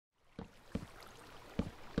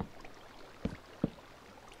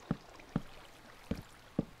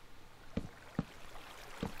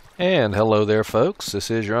And hello there folks,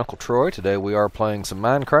 this is your Uncle Troy. Today we are playing some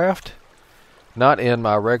Minecraft. Not in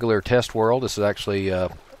my regular test world, this is actually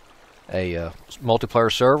a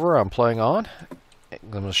multiplayer server I'm playing on.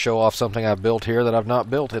 I'm going to show off something I've built here that I've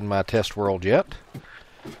not built in my test world yet.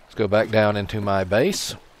 Let's go back down into my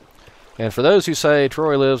base. And for those who say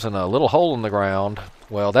Troy lives in a little hole in the ground,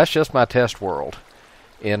 well, that's just my test world.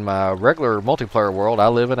 In my regular multiplayer world, I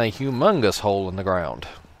live in a humongous hole in the ground.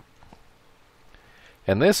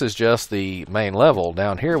 And this is just the main level.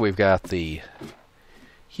 Down here we've got the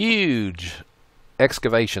huge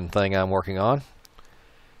excavation thing I'm working on.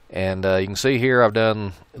 And you can see here I've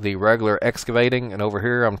done the regular excavating, and over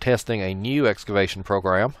here I'm testing a new excavation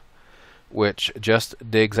program which just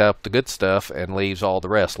digs up the good stuff and leaves all the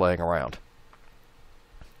rest laying around.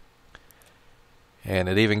 And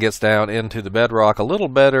it even gets down into the bedrock a little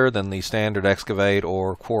better than the standard excavate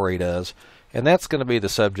or quarry does. And that's going to be the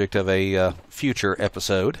subject of a future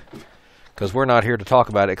episode, because we're not here to talk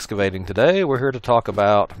about excavating today. We're here to talk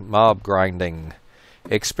about mob grinding,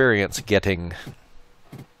 experience getting.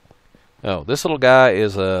 Oh, this little guy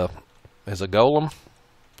is a golem.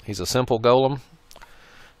 He's a simple golem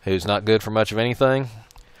who's not good for much of anything.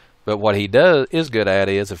 But what he is good at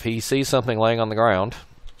is if he sees something laying on the ground,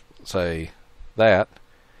 say that,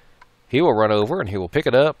 he will run over and he will pick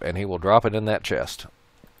it up and he will drop it in that chest.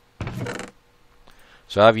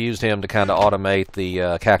 So I've used him to kind of automate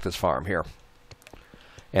the cactus farm here.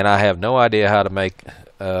 And I have no idea how to make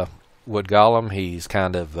wood golem. He's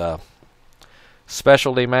kind of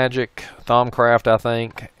specialty magic, Thaumcraft, I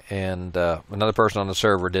think. And another person on the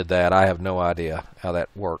server did that. I have no idea how that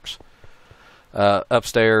works.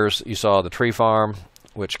 Upstairs, you saw the tree farm,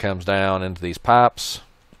 which comes down into these pipes.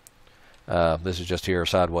 This is just here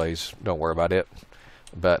sideways. Don't worry about it.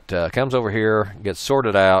 But comes over here, gets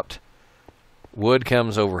sorted out. Wood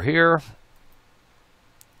comes over here.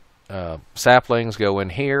 Saplings go in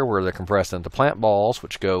here where they're compressed into plant balls,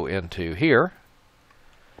 which go into here.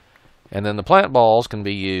 And then the plant balls can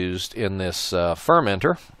be used in this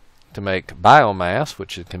fermenter to make biomass,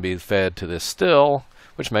 which can be fed to this still,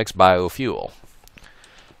 which makes biofuel.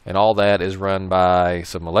 And all that is run by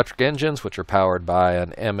some electric engines, which are powered by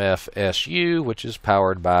an MFSU, which is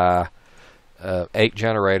powered by 8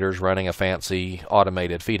 generators running a fancy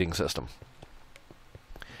automated feeding system.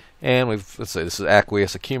 And let's say this is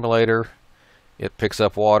aqueous accumulator. It picks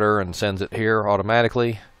up water and sends it here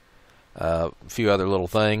automatically. A few other little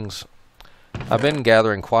things. I've been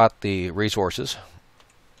gathering quite the resources.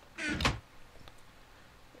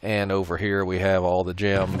 And over here we have all the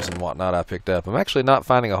gems and whatnot I picked up. I'm actually not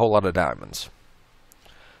finding a whole lot of diamonds.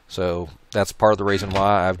 So that's part of the reason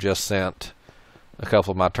why I've just sent a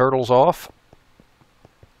couple of my turtles off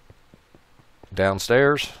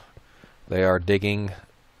downstairs. They are digging,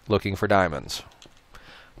 looking for diamonds.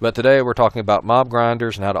 But today we're talking about mob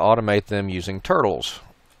grinders and how to automate them using turtles.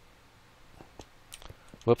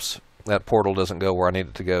 Whoops, that portal doesn't go where I need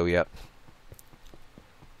it to go yet.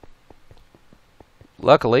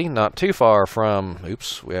 Luckily, not too far from,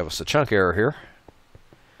 oops, we have a chunk error here.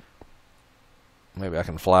 Maybe I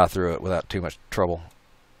can fly through it without too much trouble.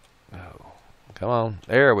 Oh, come on,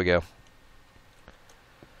 there we go.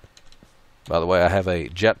 By the way, I have a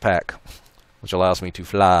jetpack, which allows me to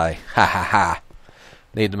fly. Ha ha ha.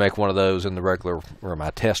 Need to make one of those in the regular, or my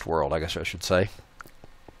test world, I guess I should say.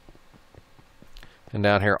 And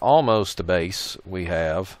down here, almost to base, we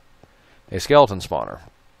have a skeleton spawner.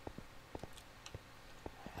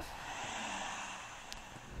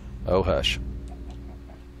 Oh, hush.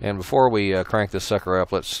 And before we crank this sucker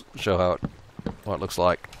up, let's show what it looks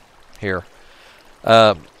like here.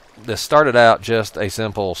 This started out just a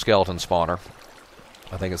simple skeleton spawner.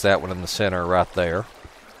 I think it's that one in the center right there.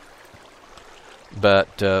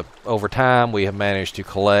 But over time, we have managed to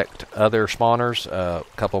collect other spawners, a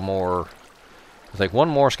couple more, I think one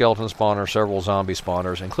more skeleton spawner, several zombie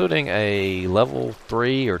spawners, including a level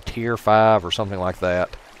 3 or tier 5 or something like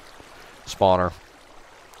that spawner,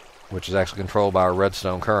 which is actually controlled by a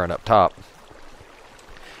redstone current up top.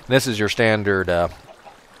 And this is your standard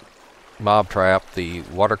mob trap. The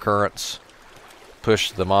water currents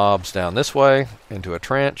push the mobs down this way into a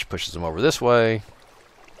trench, pushes them over this way,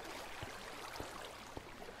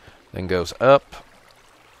 then goes up,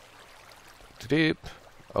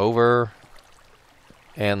 over,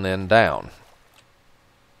 and then down.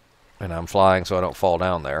 And I'm flying so I don't fall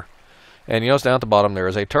down there. And you notice down at the bottom there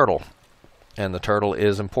is a turtle. And the turtle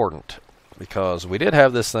is important because we did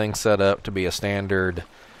have this thing set up to be a standard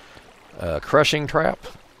crushing trap.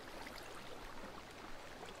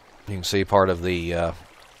 You can see part of the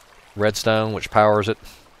redstone which powers it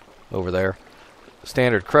over there.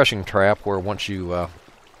 Standard crushing trap where once you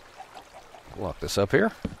lock this up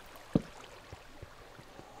here,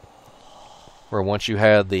 where once you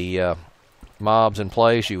had the mobs in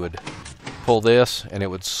place, you would pull this and it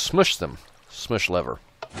would smush them, smush lever,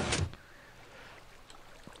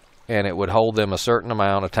 and it would hold them a certain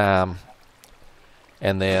amount of time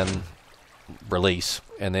and then release,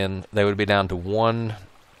 and then they would be down to one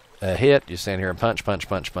hit. You stand here and punch, punch,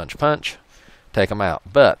 punch, punch, punch, take them out.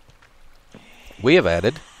 But we have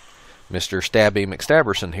added Mr. Stabby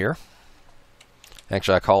McStabberson here.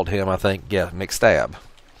 Actually, I called him, I think, yeah, McStab.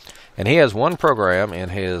 And he has one program in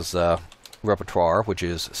his repertoire, which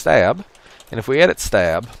is Stab. And if we edit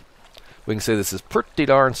Stab, we can see this is pretty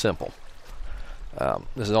darn simple.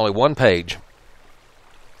 This is only one page.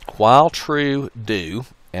 While true, do.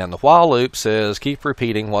 And the while loop says keep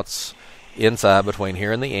repeating what's inside between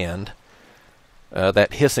here and the end.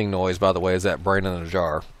 That hissing noise, by the way, is that brain in a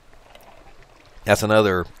jar. That's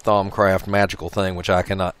another Thaumcraft magical thing which I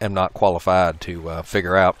am not qualified to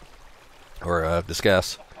figure out or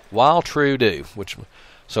discuss. While true, do.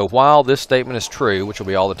 So while this statement is true, which will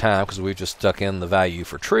be all the time because we've just stuck in the value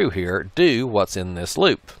for true here, do what's in this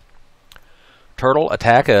loop. Turtle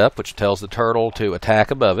attack up, which tells the turtle to attack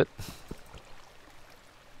above it.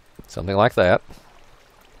 Something like that.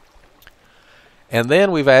 And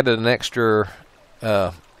then we've added an extra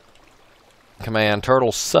command,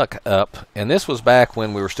 turtle suck up, and this was back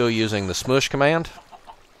when we were still using the smush command,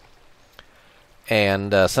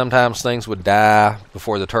 and sometimes things would die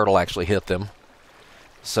before the turtle actually hit them,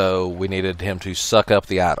 so we needed him to suck up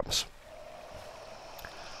the items.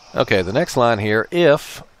 Okay, the next line here,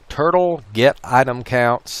 if turtle get item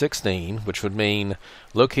count 16, which would mean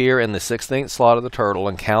look here in the 16th slot of the turtle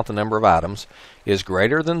and count the number of items, is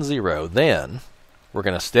greater than 0, then we're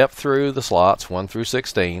going to step through the slots 1 through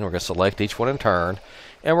 16. We're going to select each one in turn,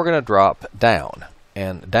 and we're going to drop down.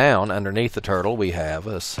 And down underneath the turtle we have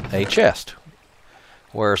a chest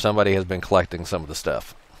where somebody has been collecting some of the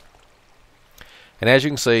stuff. And as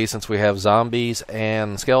you can see, since we have zombies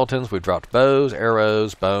and skeletons, we've dropped bows,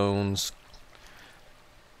 arrows, bones,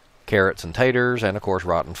 carrots and taters, and of course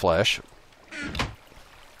rotten flesh.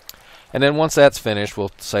 And then once that's finished,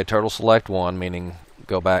 we'll say turtle select 1, meaning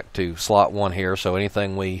go back to slot 1 here, so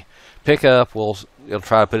anything we pick up, it'll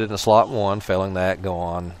try to put it in slot 1. Failing that, go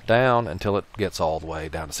on down until it gets all the way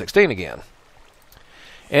down to 16 again.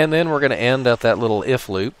 And then we're going to end up that little if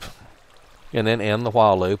loop, and then end the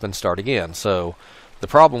while loop and start again. So the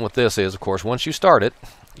problem with this is, of course, once you start it,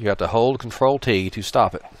 you have to hold Control-T to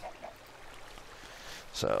stop it.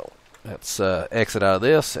 So let's exit out of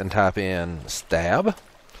this and type in stab,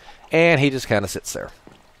 and he just kind of sits there.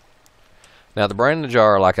 Now the brain in the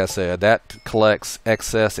jar, like I said, that collects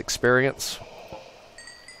excess experience.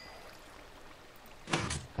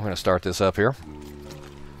 I'm going to start this up here.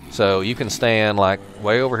 So you can stand like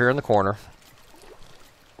way over here in the corner,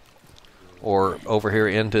 or over here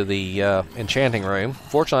into the enchanting room.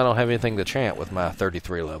 Fortunately, I don't have anything to chant with my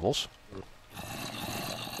 33 levels.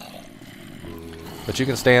 But you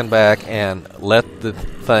can stand back and let the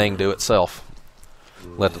thing do itself.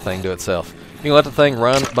 Let the thing do itself. You can let the thing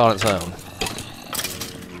run on its own.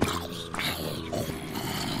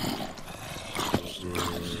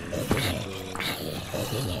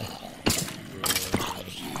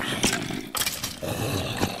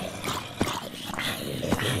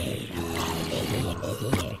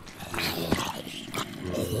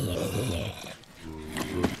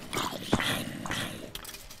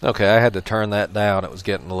 Okay, I had to turn that down. It was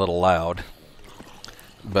getting a little loud.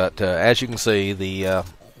 But as you can see,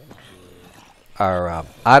 our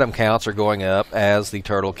item counts are going up as the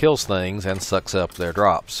turtle kills things and sucks up their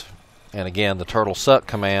drops. And again, the turtle suck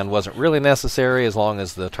command wasn't really necessary as long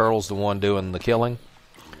as the turtle's the one doing the killing.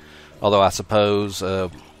 Although I suppose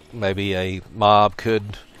maybe a mob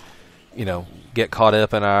could, get caught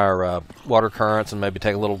up in our water currents and maybe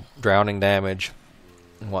take a little drowning damage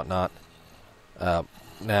and whatnot.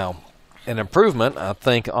 Now, an improvement, I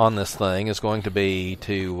think, on this thing is going to be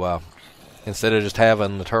to, instead of just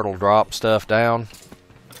having the turtle drop stuff down,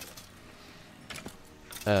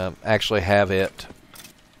 actually have it,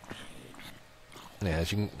 I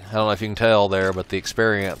don't know if you can tell there, but the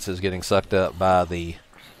experience is getting sucked up by the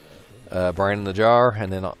brain in the jar,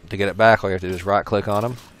 and then to get it back, all you have to do is right-click on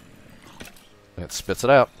them, and it spits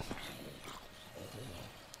it out.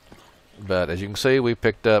 But as you can see, we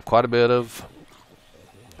picked up quite a bit of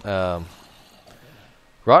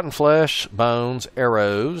rotten flesh, bones,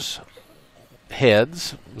 arrows,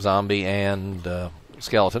 heads, zombie and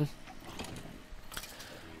skeleton.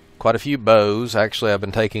 Quite a few bows. Actually, I've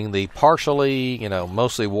been taking the partially,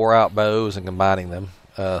 mostly wore out bows and combining them.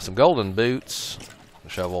 Some golden boots,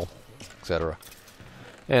 shovel, etc.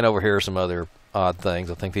 And over here are some other odd things.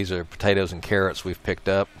 I think these are potatoes and carrots we've picked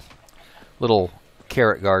up. Little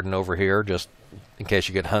carrot garden over here, just in case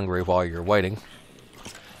you get hungry while you're waiting.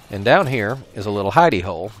 And down here is a little hidey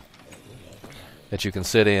hole that you can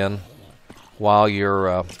sit in while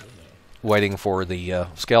you're waiting for the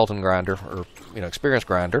skeleton grinder, or experience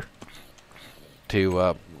grinder,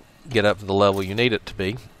 to get up to the level you need it to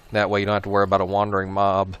be. That way you don't have to worry about a wandering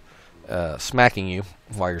mob smacking you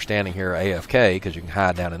while you're standing here AFK, because you can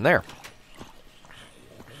hide down in there.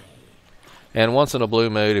 And once in a blue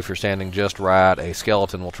moon, if you're standing just right, a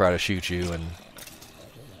skeleton will try to shoot you, and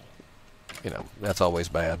that's always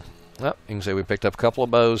bad. Well, you can see we picked up a couple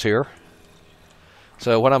of bows here.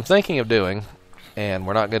 So what I'm thinking of doing, and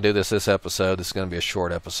we're not going to do this episode, this is going to be a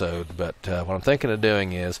short episode, but what I'm thinking of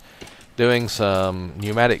doing is doing some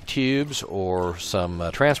pneumatic tubes or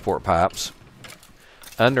some transport pipes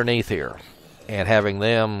underneath here, and having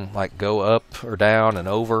them like go up or down and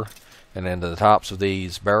over and into the tops of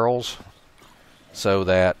these barrels, so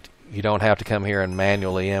that you don't have to come here and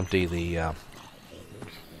manually empty the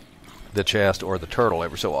chest or the turtle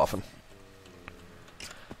every so often.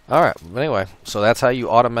 Alright, anyway, so that's how you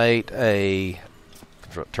automate a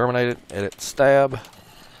terminate it, edit, stab.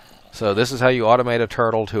 So this is how you automate a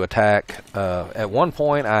turtle to attack. At one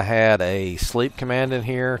point I had a sleep command in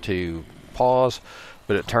here to pause,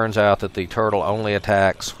 but it turns out that the turtle only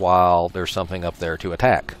attacks while there's something up there to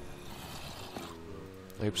attack.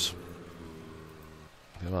 Oops.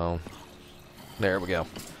 Come on. There we go.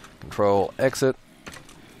 Control exit.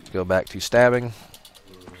 Go back to stabbing.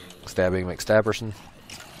 Stabbing McStabberson.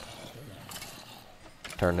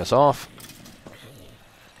 Turn this off.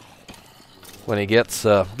 When he gets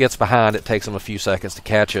behind, it takes him a few seconds to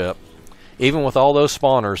catch up. Even with all those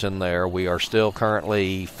spawners in there, we are still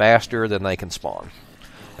currently faster than they can spawn.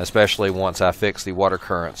 Especially once I fix the water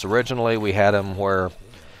currents. Originally, we had them where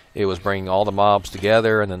it was bringing all the mobs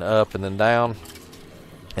together and then up and then down,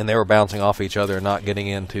 and they were bouncing off each other and not getting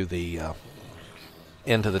into the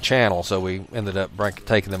channel. So we ended up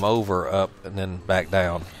taking them over, up, and then back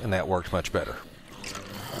down, and that worked much better.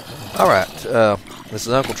 Alright, this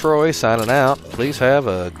is Uncle Troy signing out. Please have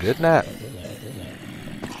a good night.